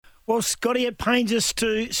Well, Scotty, it pains us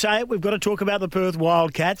to say it. We've got to talk about the Perth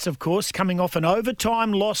Wildcats, of course, coming off an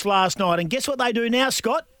overtime loss last night. And guess what they do now,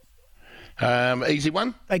 Scott? Easy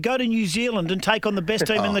one. They go to New Zealand and take on the best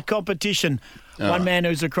team in the competition. One man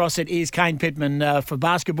who's across it is Kane Pittman for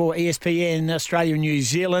basketball, ESPN, Australia and New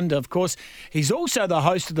Zealand. Of course, he's also the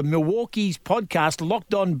host of the Milwaukee's podcast,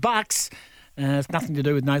 Locked On Bucks. It's nothing to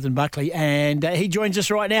do with Nathan Buckley. And he joins us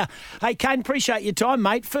right now. Hey, Kane, appreciate your time,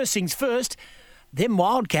 mate. First things first, them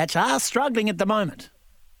Wildcats are struggling at the moment.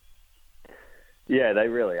 Yeah, they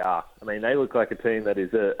really are. I mean, they look like a team that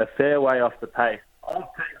is a fair way off the pace. Of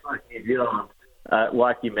teams like New Zealand,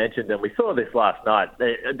 like you mentioned, and we saw this last night.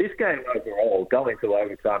 This game overall, going to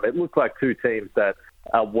overtime, it looked like two teams that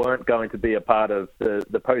weren't going to be a part of the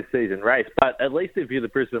postseason race. But at least if you're the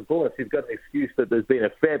Brisbane Bullets, you've got an excuse that there's been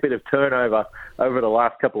a fair bit of turnover over the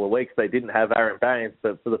last couple of weeks. They didn't have Aaron Baines,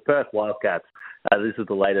 but for the Perth Wildcats, this is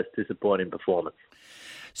the latest disappointing performance.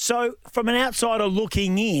 So, from an outsider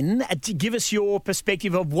looking in, to give us your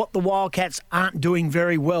perspective of what the Wildcats aren't doing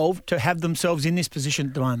very well to have themselves in this position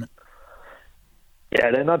at the moment. Yeah,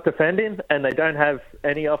 they're not defending, and they don't have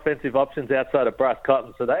any offensive options outside of Bryce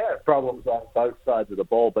Cotton, so they have problems on both sides of the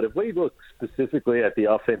ball. But if we look specifically at the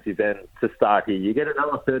offensive end to start here, you get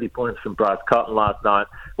another 30 points from Bryce Cotton last night.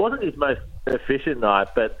 It wasn't his most efficient night,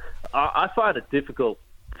 but I find it difficult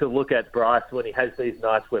to look at Bryce when he has these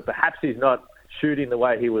nights where perhaps he's not shooting the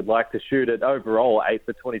way he would like to shoot it. Overall, 8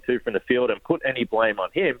 for 22 from the field, and put any blame on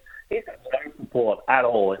him. He's got no support at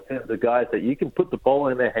all in terms of guys that you can put the ball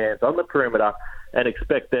in their hands on the perimeter and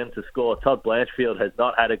expect them to score. Todd Blanchfield has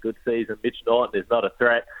not had a good season. Mitch Norton is not a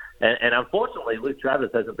threat. And unfortunately, Luke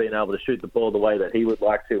Travis hasn't been able to shoot the ball the way that he would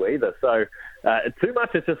like to either. So too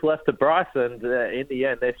much is just left to Bryce, and in the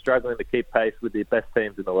end, they're struggling to keep pace with the best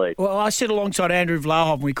teams in the league. Well, I sit alongside Andrew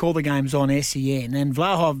Vlahov, and we call the games on SEN, and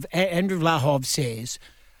Andrew Vlahov says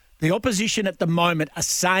the opposition at the moment are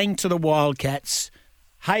saying to the Wildcats,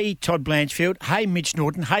 hey, Todd Blanchfield, hey, Mitch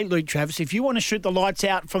Norton, hey, Luke Travis, if you want to shoot the lights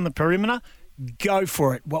out from the perimeter, go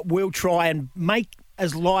for it. What we'll try and make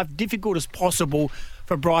as life difficult as possible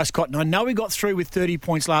for Bryce Cotton. I know he got through with 30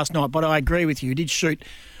 points last night, but I agree with you. He did shoot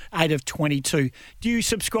 8 of 22. Do you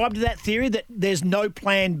subscribe to that theory that there's no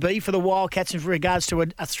plan B for the Wildcats in regards to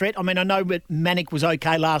a threat? I mean, I know that Manick was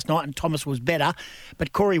okay last night and Thomas was better,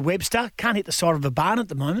 but Corey Webster can't hit the side of a barn at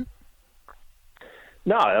the moment.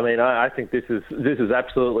 No, I mean, I think this is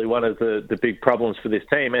absolutely one of the big problems for this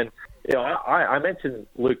team. And you know, I mentioned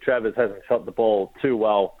Luke Travers hasn't shot the ball too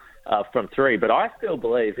well from three, but I still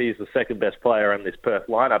believe he's the second best player in this Perth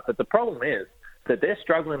lineup. But the problem is that they're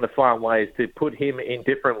struggling to find ways to put him in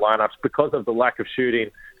different lineups because of the lack of shooting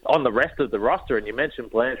on the rest of the roster. And you mentioned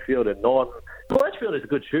Blanchfield and Norton. Blanchfield is a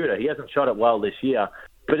good shooter. He hasn't shot it well this year.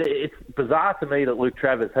 But it's bizarre to me that Luke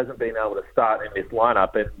Travers hasn't been able to start in this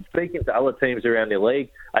lineup. And speaking to other teams around the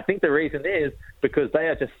league, I think the reason is because they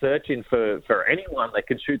are just searching for anyone that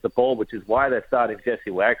can shoot the ball, which is why they're starting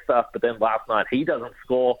Jesse Wagstaff. But then last night he doesn't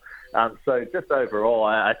score. So just overall,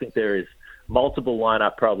 I think there is multiple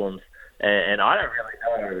lineup problems. And I don't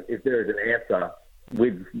really know if there is an answer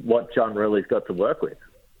with what John Riley's got to work with.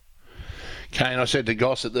 Kane, I said to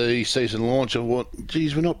Goss at the season launch, we're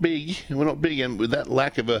not big. We're not big. And with that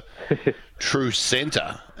lack of a true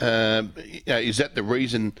centre, is that the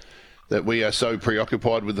reason that we are so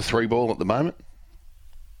preoccupied with the three ball at the moment?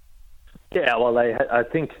 Yeah, well, I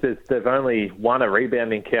think they've only won a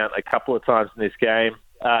rebounding count a couple of times in this game.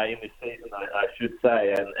 In this season, I should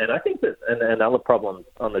say. And I think that another problem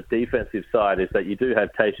on the defensive side is that you do have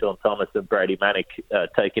Tayshaun Thomas and Brady Manick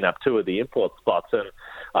taking up two of the import spots. And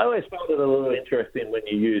I always found it a little interesting when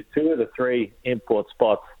you use two of the three import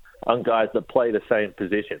spots on guys that play the same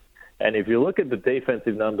position. And if you look at the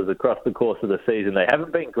defensive numbers across the course of the season, they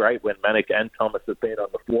haven't been great when Manick and Thomas have been on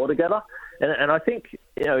the floor together. And I think,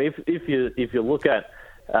 you know, if you look at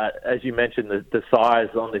as you mentioned, the size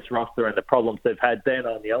on this roster and the problems they've had then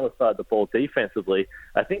on the other side of the ball defensively,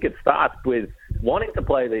 I think it starts with wanting to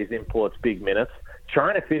play these imports big minutes,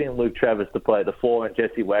 trying to fit in Luke Travers to play the four and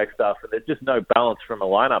Jesse Wagstaff, and there's just no balance from a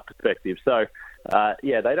lineup perspective. So,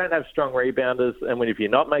 they don't have strong rebounders, and if you're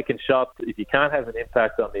not making shots, if you can't have an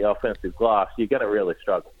impact on the offensive glass, you're going to really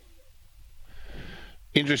struggle.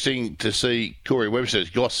 Interesting to see Corey Webster, as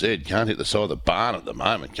Goss said, can't hit the side of the barn at the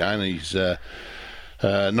moment, Kane. He's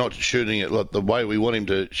not shooting it like the way we want him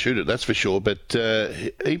to shoot it, that's for sure. But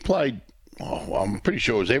he played, I'm pretty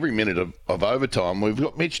sure it was every minute of overtime. We've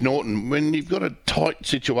got Mitch Norton. When you've got a tight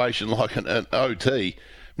situation like an OT,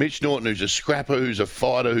 Mitch Norton, who's a scrapper, who's a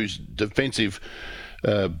fighter, who's defensive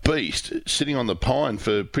beast, sitting on the pine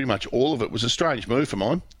for pretty much all of it, was a strange move for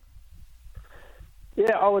mine.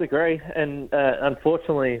 Yeah, I would agree. And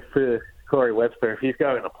unfortunately for Corey Webster, if he's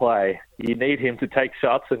going to play, you need him to take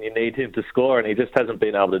shots and you need him to score, and he just hasn't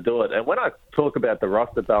been able to do it. And when I talk about the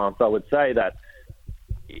roster balance, I would say that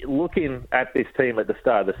looking at this team at the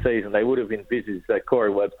start of the season, they would have envisaged that Corey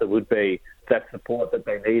Webster would be that support that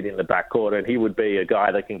they need in the backcourt, and he would be a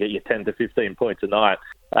guy that can get you 10 to 15 points a night.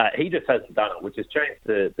 He just hasn't done it, which has changed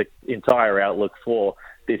the entire outlook for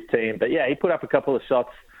this team. But yeah, he put up a couple of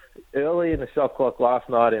shots early in the shot clock last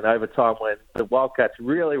night in overtime when the Wildcats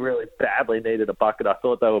really, really badly needed a bucket. I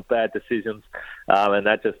thought they were bad decisions, and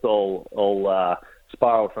that just all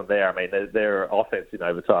spiraled from there. I mean, their offense in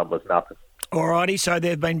overtime was nothing. Alrighty, so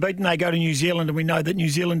they've been beaten. They go to New Zealand, and we know that New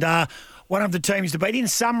Zealand are one of the teams to beat. In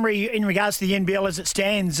summary, in regards to the NBL as it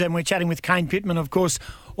stands, and we're chatting with Kane Pittman, of course,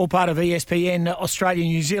 all part of ESPN Australia,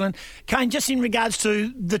 New Zealand. Kane, just in regards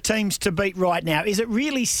to the teams to beat right now, is it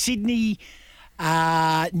really Sydney,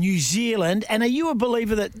 New Zealand, and are you a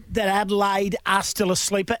believer that Adelaide are still a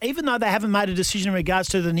sleeper, even though they haven't made a decision in regards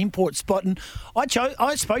to an import spot? And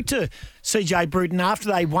I spoke to CJ Bruton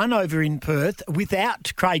after they won over in Perth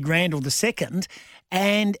without Craig Randall II,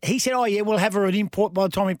 and he said, oh yeah, we'll have her an import by the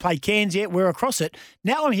time we play Cairns. Yeah, we're across it.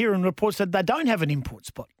 Now I'm hearing reports that they don't have an import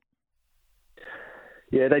spot.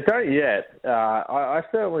 Yeah, they don't yet. I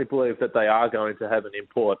certainly believe that they are going to have an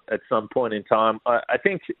import at some point in time. I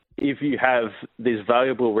think if you have this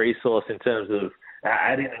valuable resource in terms of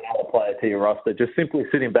adding another player to your roster, just simply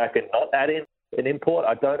sitting back and not adding an import,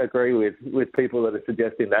 I don't agree with people that are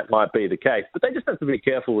suggesting that might be the case. But they just have to be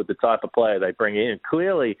careful with the type of player they bring in.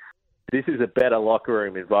 Clearly, this is a better locker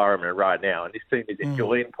room environment right now, and this team is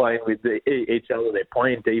enjoying playing with each other. They're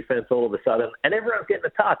playing defense all of a sudden, and everyone's getting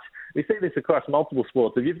a touch. We see this across multiple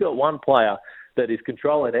sports. If you've got one player that is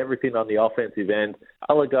controlling everything on the offensive end,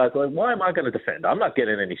 other guys are like, why am I going to defend? I'm not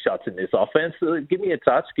getting any shots in this offense. Give me a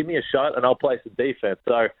touch, give me a shot, and I'll play some defense.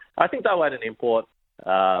 So I think they'll add an import,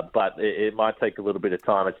 but it might take a little bit of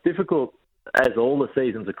time. It's difficult, as all the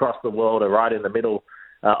seasons across the world are right in the middle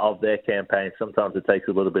of their campaign. Sometimes it takes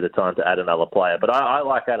a little bit of time to add another player. But I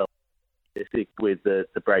like Adelaide with the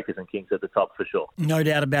Breakers and Kings at the top for sure. No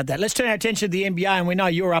doubt about that. Let's turn our attention to the NBA, and we know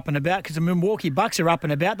you're up and about because the Milwaukee Bucks are up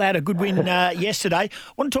and about. They had a good win yesterday. I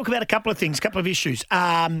want to talk about a couple of things, a couple of issues.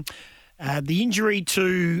 The injury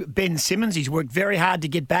to Ben Simmons, he's worked very hard to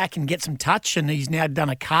get back and get some touch, and he's now done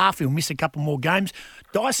a calf. He'll miss a couple more games.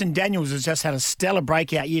 Dyson Daniels has just had a stellar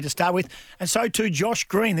breakout year to start with, and so too Josh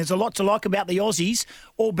Green. There's a lot to like about the Aussies,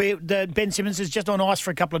 albeit that Ben Simmons is just on ice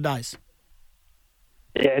for a couple of days.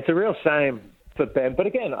 Yeah, it's a real shame for Ben. But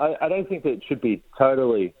again, I don't think that it should be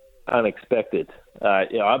totally unexpected.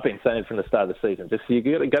 I've been saying from the start of the season, just you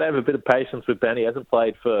got to have a bit of patience with Ben. He hasn't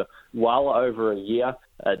played for well over a year.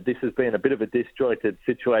 This has been a bit of a disjointed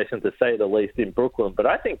situation, to say the least, in Brooklyn. But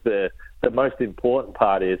I think the most important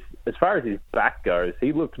part is, as far as his back goes,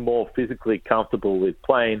 he looked more physically comfortable with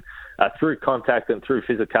playing through contact and through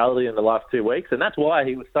physicality in the last 2 weeks. And that's why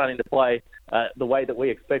he was starting to play the way that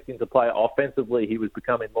we expect him to play offensively. He was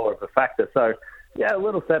becoming more of a factor. So, yeah, a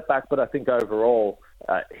little setback, but I think overall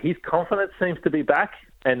his confidence seems to be back,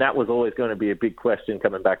 and that was always going to be a big question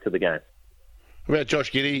coming back to the game. What about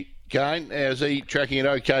Josh Giddey, Kane? How's he tracking at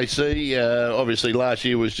OKC? Obviously, last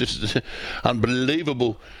year was just an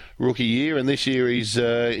unbelievable rookie year, and this year he's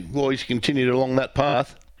continued along that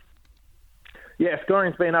path. Yeah,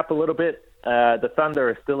 scoring's been up a little bit. The Thunder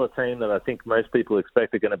are still a team that I think most people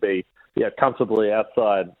expect are going to be comfortably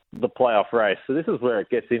outside the playoff race. So this is where it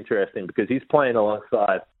gets interesting, because he's playing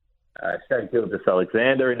alongside Shai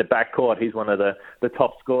Gilgeous-Alexander in the backcourt. He's one of the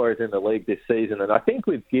top scorers in the league this season. And I think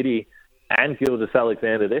with Giddey and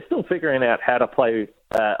Gilgeous-Alexander, they're still figuring out how to play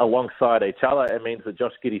alongside each other. It means that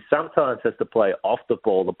Josh Giddey sometimes has to play off the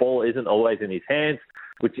ball. The ball isn't always in his hands,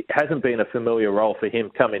 which hasn't been a familiar role for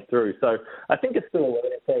him coming through. So I think it's still a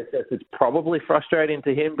learning process. It's probably frustrating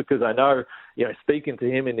to him, because I know, speaking to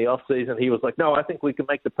him in the off-season, he was like, no, I think we can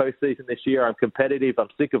make the postseason this year. I'm competitive. I'm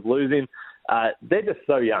sick of losing. They're just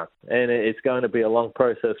so young, and it's going to be a long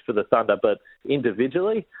process for the Thunder. But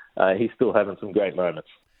individually, he's still having some great moments.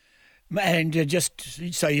 And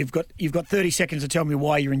just so you've got 30 seconds to tell me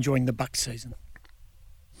why you're enjoying the Bucks season.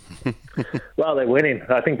 Well, they're winning.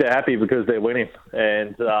 I think they're happy because they're winning,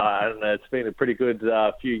 and it's been a pretty good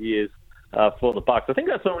few years for the Bucks. I think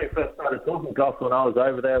that's when we first started talking golf, when I was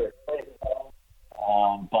over there.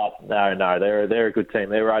 But no, they're a good team.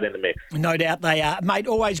 They're right in the mix. No doubt they are. Mate,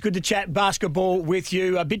 always good to chat basketball with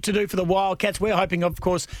you. A bit to do for the Wildcats. We're hoping, of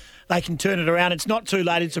course, they can turn it around. It's not too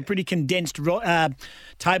late. It's a pretty condensed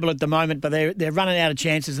table at the moment, but they're running out of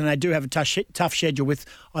chances, and they do have a tough schedule with,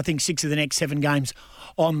 I think, 6 of the next 7 games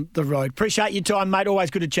on the road. Appreciate your time, mate.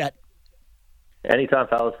 Always good to chat. Anytime,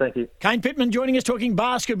 fellas. Thank you. Kane Pittman joining us talking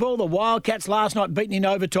basketball. The Wildcats last night beaten in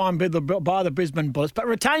overtime by the Brisbane Bullets, but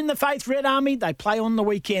retain the faith, Red Army. They play on the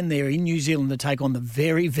weekend there in New Zealand to take on the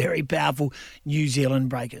very, very powerful New Zealand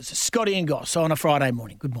Breakers. Scotty and Goss on a Friday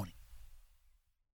morning. Good morning.